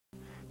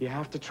You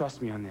have to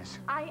trust me on this.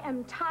 I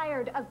am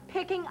tired of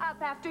picking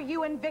up after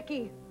you and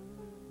Vicky.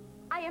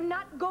 I am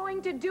not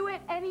going to do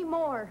it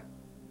anymore.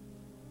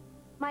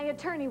 My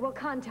attorney will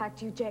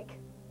contact you, Jake.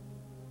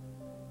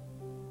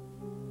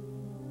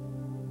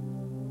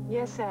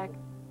 Yes, Zach.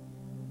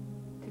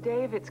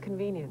 Today, if it's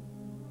convenient.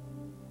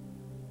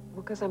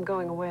 Because I'm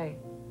going away.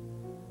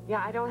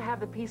 Yeah, I don't have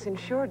the piece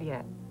insured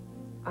yet.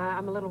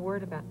 I'm a little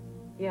worried about...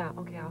 Yeah,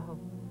 okay, I'll hold.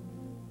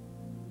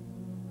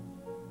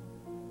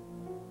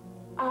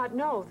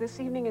 No, this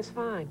evening is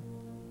fine.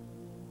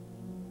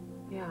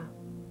 Yeah.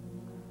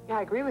 Yeah,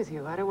 I agree with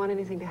you. I don't want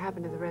anything to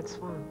happen to the Red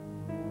Swan.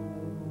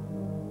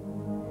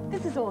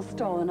 This is all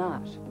stolen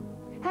art.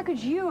 How could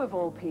you, of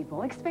all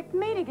people, expect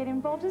me to get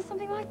involved in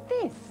something like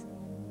this?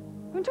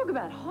 When talk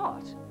about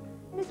hot,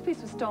 this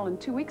piece was stolen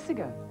 2 weeks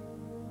ago.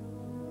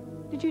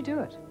 Did you do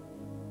it?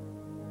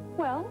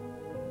 Well,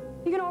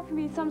 you can offer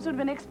me some sort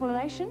of an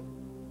explanation?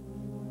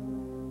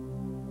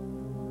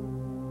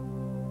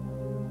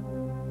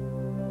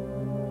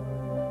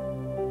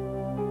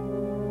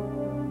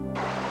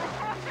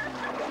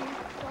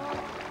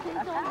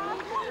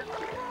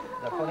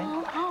 Is that funny?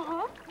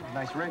 Uh-huh.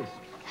 Nice race.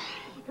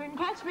 You couldn't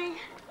catch me.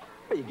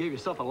 Well, you gave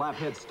yourself a lap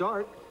head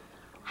start.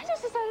 I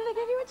just decided to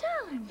give you a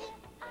challenge.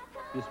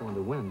 You just wanted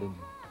to win, didn't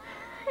you?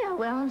 Yeah,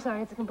 well, I'm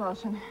sorry. It's a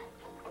compulsion.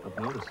 I've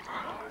noticed.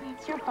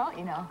 It's your fault,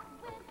 you know.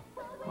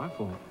 My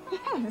fault.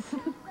 Yes.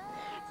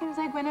 Seems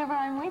like whenever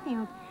I'm with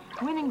you,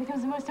 winning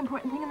becomes the most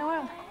important thing in the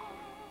world.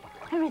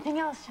 Everything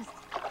else just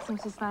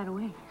seems to slide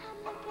away.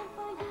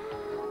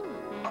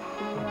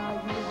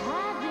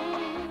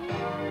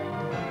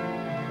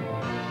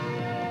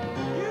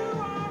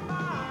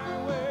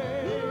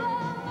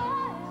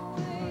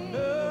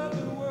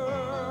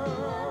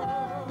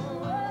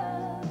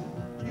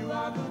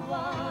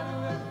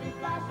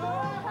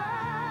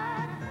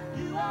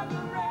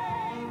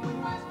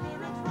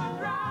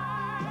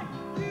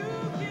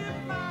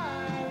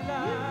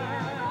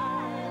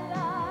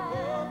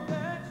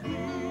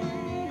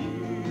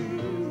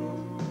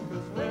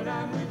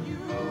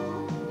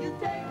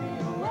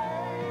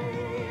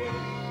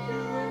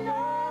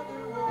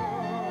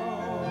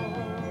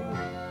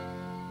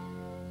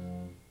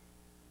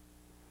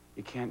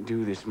 You can't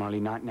do this, Marley.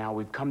 Not now.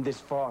 We've come this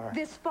far.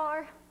 This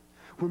far?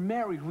 We're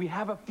married. We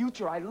have a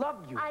future. I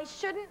love you. I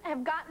shouldn't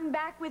have gotten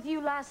back with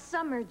you last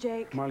summer,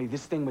 Jake. Marley,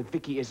 this thing with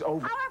Vicky is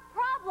over. Our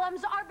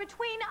problems are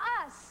between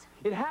us.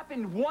 It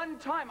happened one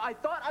time. I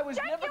thought I was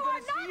Jake, never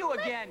going to see you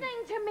again. Jake, you are not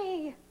listening to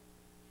me.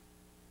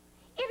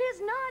 It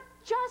is not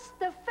just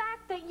the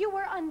fact that you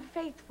were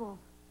unfaithful.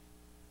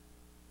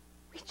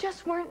 We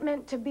just weren't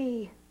meant to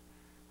be.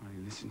 Marley,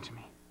 listen to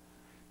me.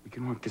 We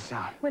can work this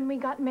out. When we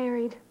got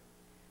married,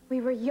 we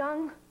were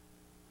young,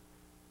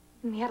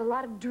 and we had a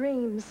lot of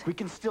dreams. We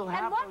can still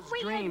have those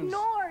dreams. And what we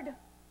ignored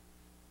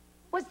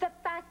was the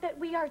fact that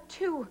we are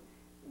two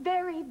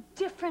very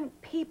different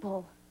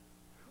people.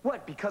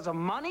 What, because of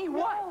money?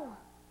 What? No.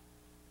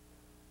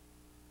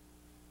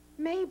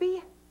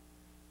 Maybe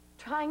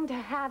trying to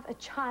have a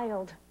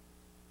child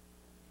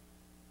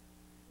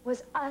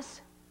was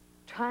us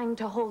trying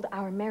to hold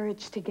our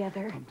marriage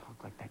together. Don't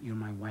talk like that. You're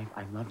my wife.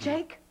 I love you.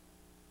 Jake,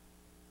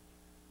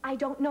 I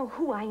don't know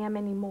who I am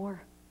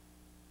anymore.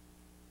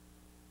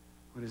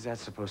 What is that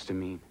supposed to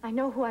mean? I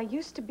know who I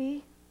used to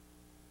be.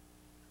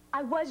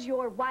 I was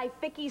your wife,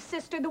 Vicky's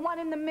sister, the one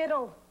in the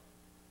middle.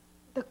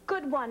 The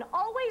good one,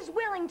 always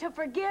willing to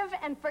forgive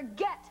and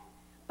forget.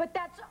 But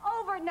that's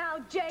over now,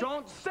 Jake.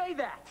 Don't say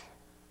that!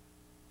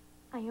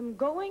 I am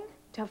going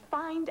to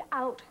find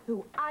out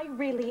who I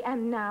really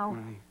am now.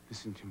 Marley,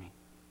 listen to me.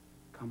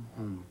 Come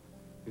home.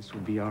 This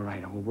will be all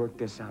right. We'll work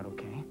this out,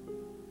 okay?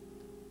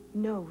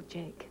 No,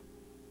 Jake.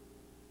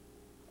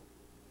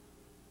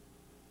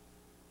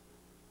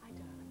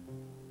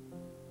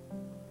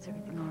 Is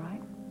everything all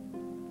right?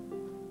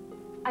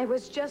 I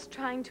was just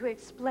trying to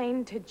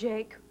explain to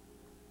Jake.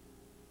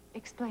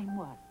 Explain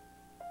what?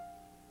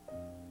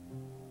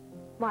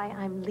 Why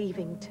I'm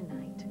leaving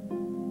tonight.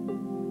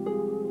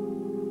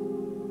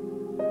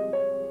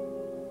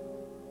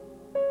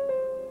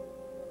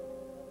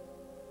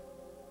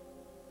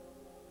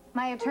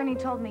 My attorney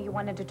told me you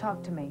wanted to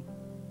talk to me.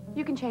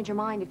 You can change your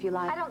mind if you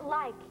like. I don't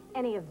like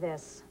any of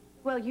this.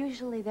 Well,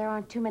 usually there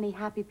aren't too many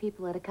happy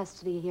people at a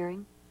custody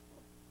hearing.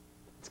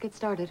 Let's get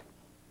started.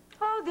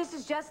 Oh, this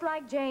is just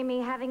like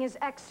Jamie having his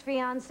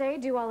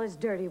ex-fiancé do all his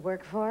dirty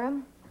work for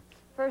him.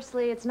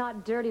 Firstly, it's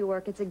not dirty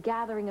work, it's a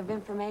gathering of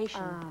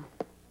information.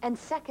 And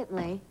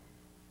secondly,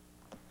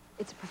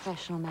 it's a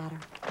professional matter.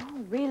 Oh,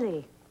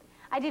 really?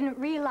 I didn't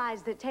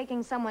realize that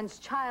taking someone's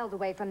child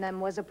away from them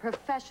was a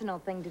professional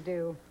thing to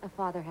do. A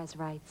father has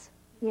rights.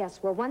 Yes,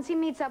 well, once he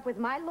meets up with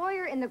my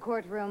lawyer in the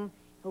courtroom,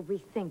 he'll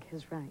rethink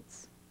his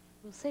rights.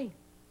 We'll see.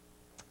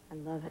 I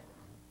love it.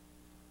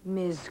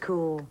 Ms.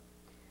 Cool.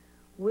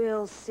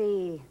 We'll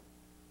see.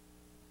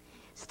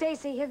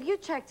 Stacy, have you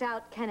checked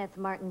out Kenneth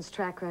Martin's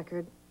track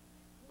record?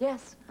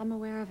 Yes, I'm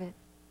aware of it.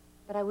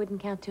 But I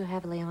wouldn't count too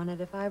heavily on it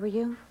if I were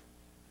you.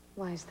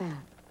 Why is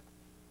that?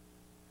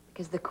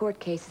 Because the court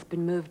case has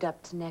been moved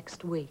up to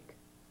next week.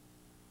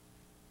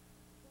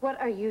 What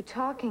are you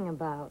talking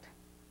about?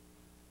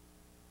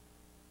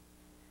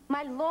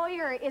 My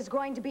lawyer is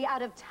going to be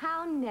out of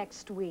town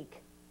next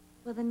week.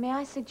 Well, then may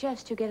I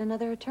suggest you get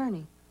another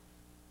attorney?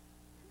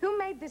 Who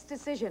made this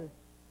decision?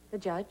 The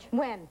judge.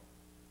 When?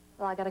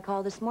 Well, I got a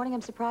call this morning.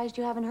 I'm surprised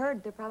you haven't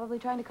heard. They're probably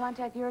trying to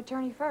contact your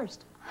attorney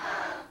first.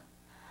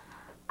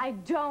 I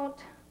don't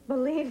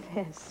believe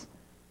this.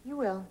 You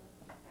will.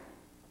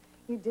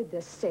 You did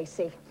this,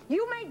 Stacy.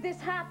 You made this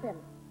happen.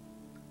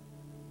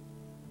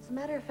 As a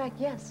matter of fact,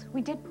 yes,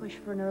 we did push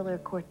for an earlier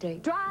court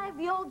date. Drive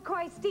the old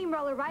Coy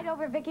steamroller right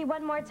over Vicky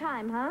one more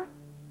time, huh?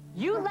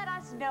 You let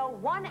us know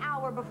 1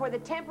 hour before the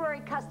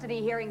temporary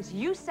custody hearings.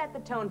 You set the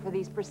tone for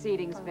these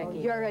proceedings, Oh, Vicky.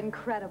 you're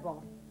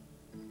incredible.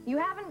 You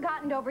haven't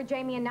gotten over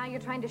Jamie, and now you're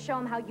trying to show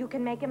him how you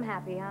can make him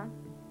happy, huh?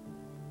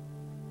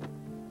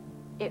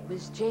 It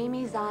was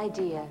Jamie's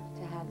idea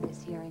to have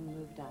this hearing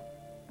moved up.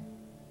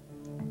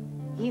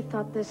 He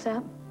thought this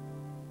up?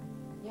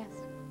 Yes.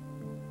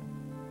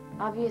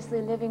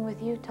 Obviously, living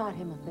with you taught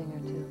him a thing or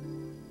two.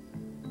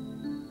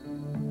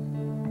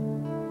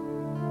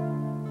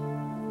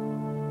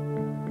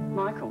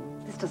 Michael,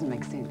 this doesn't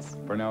make sense.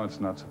 For now, it's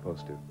not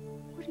supposed to.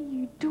 What are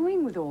you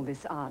doing with all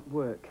this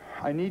artwork?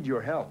 I need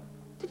your help,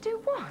 To do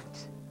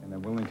what? and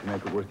I'm willing to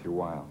make it worth your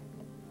while.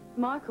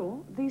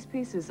 Michael, these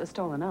pieces are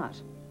stolen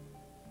art.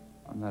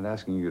 I'm not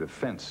asking you to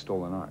fence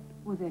stolen art.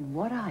 Well, then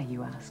what are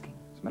you asking?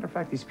 As a matter of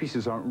fact, these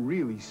pieces aren't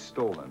really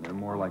stolen. They're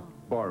more like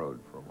borrowed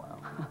for a while.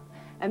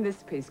 And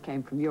this piece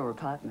came from your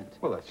apartment.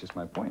 Well, that's just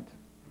my point.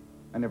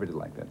 I never did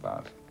like that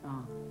vase.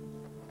 Oh.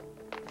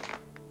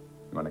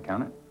 You want to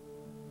count it?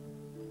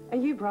 Are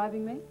you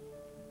bribing me?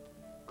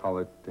 Call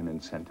it an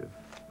incentive.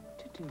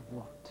 To do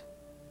what?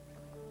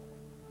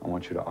 I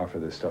want you to offer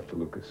this stuff to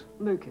Lucas,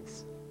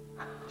 Lucas.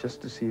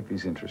 just to see if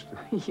he's interested.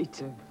 You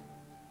too.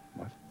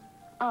 What?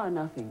 Oh,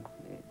 nothing.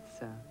 It's,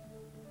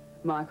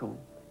 Michael,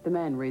 the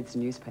man reads the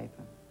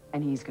newspaper,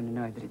 and he's going to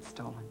know that it's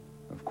stolen.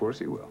 Of course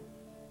he will.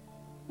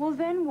 Well,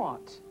 then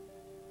what?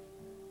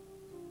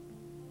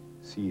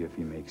 See if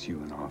he makes you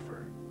an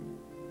offer.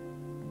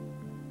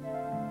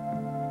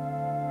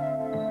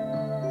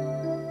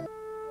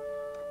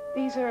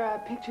 These are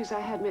pictures I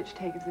had Mitch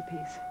take of the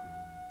piece.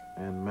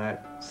 And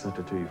Matt sent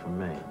it to you from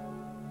Maine.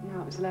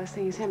 Yeah, it was the last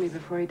thing he sent me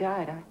before he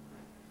died. It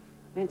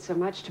meant so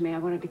much to me, I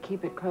wanted to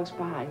keep it close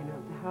by, you know,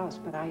 at the house,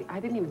 but I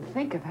didn't even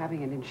think of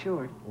having it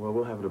insured. Well,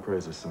 we'll have it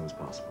appraised as soon as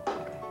possible.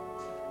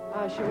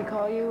 Okay. Should we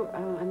call you?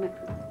 I meant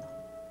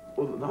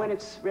Well, no, when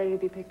it's ready to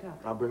be picked up.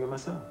 I'll bring it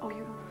myself. Oh, you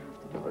don't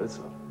have to do it. It's,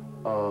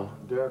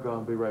 Derek,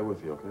 I'll be right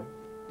with you, okay?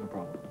 No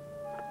problem.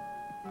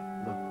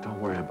 Look,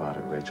 don't worry about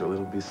it, Rachel.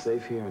 It'll be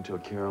safe here until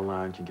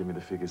Caroline can give me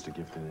the figures to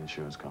give to the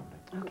insurance company.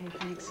 Okay,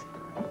 thanks.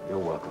 You're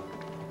welcome.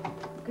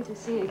 Good to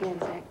see you again,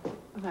 Zach.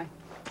 Bye-bye.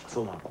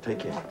 So long. Take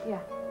care. Yeah.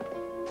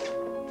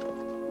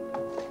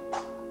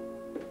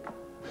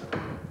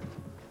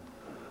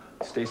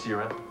 Stacy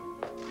around?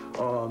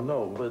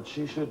 No, but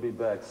she should be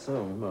back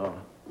soon.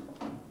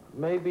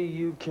 Maybe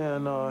you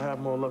can have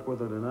more luck with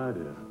her than I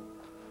did.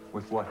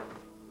 With what?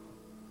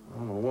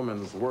 Well, a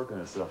woman's working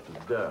herself to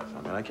death.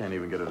 I mean, I can't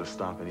even get her to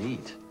stop and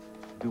eat.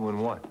 Doing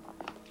what?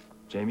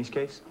 Jamie's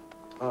case?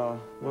 Well,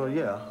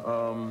 yeah.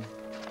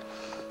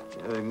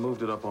 They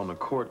moved it up on the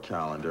court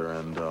calendar,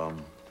 and,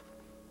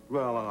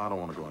 well, I don't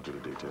want to go into the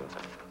details.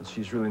 And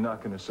she's really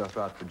knocking herself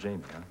out for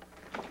Jamie,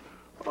 huh?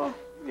 Well,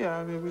 yeah,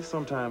 I mean, we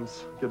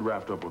sometimes get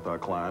wrapped up with our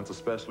clients,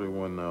 especially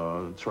when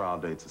trial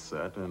dates are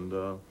set, and,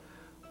 well,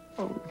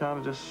 we kind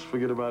of just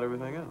forget about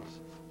everything else.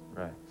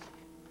 Right.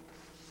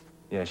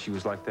 Yeah, she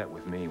was like that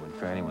with me when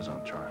Fanny was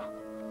on trial.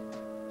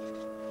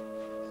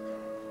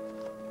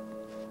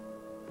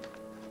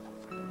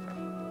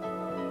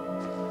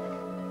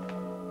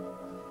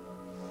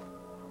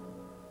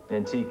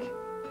 Antique.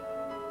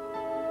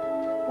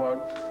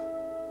 What?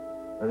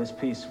 Now, this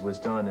piece was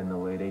done in the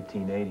late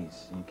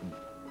 1880s. You can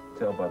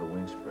tell by the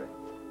wing spray.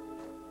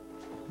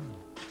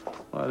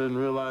 I didn't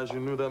realize you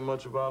knew that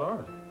much about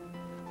art.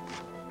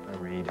 I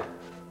read.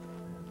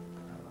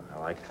 I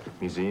like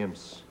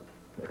museums.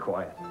 They're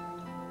quiet.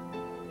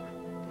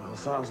 Well,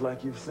 sounds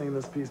like you've seen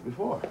this piece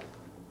before.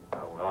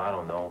 Oh, well, I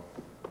don't know.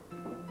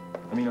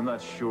 I mean, I'm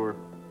not sure.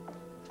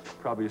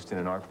 Probably just in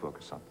an art book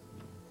or something.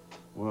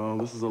 Well,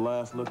 this is the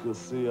last look you'll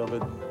see of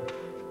it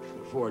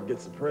before it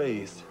gets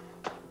appraised.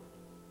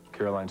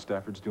 Caroline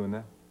Stafford's doing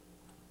that?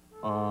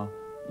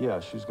 Yeah,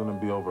 she's gonna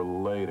be over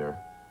later.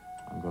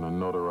 I'm gonna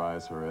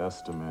notarize her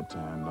estimate,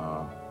 and,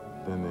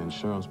 then the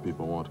insurance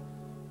people won't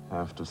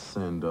have to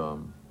send,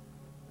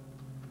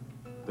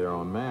 their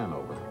own man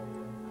over.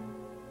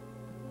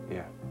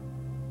 Yeah.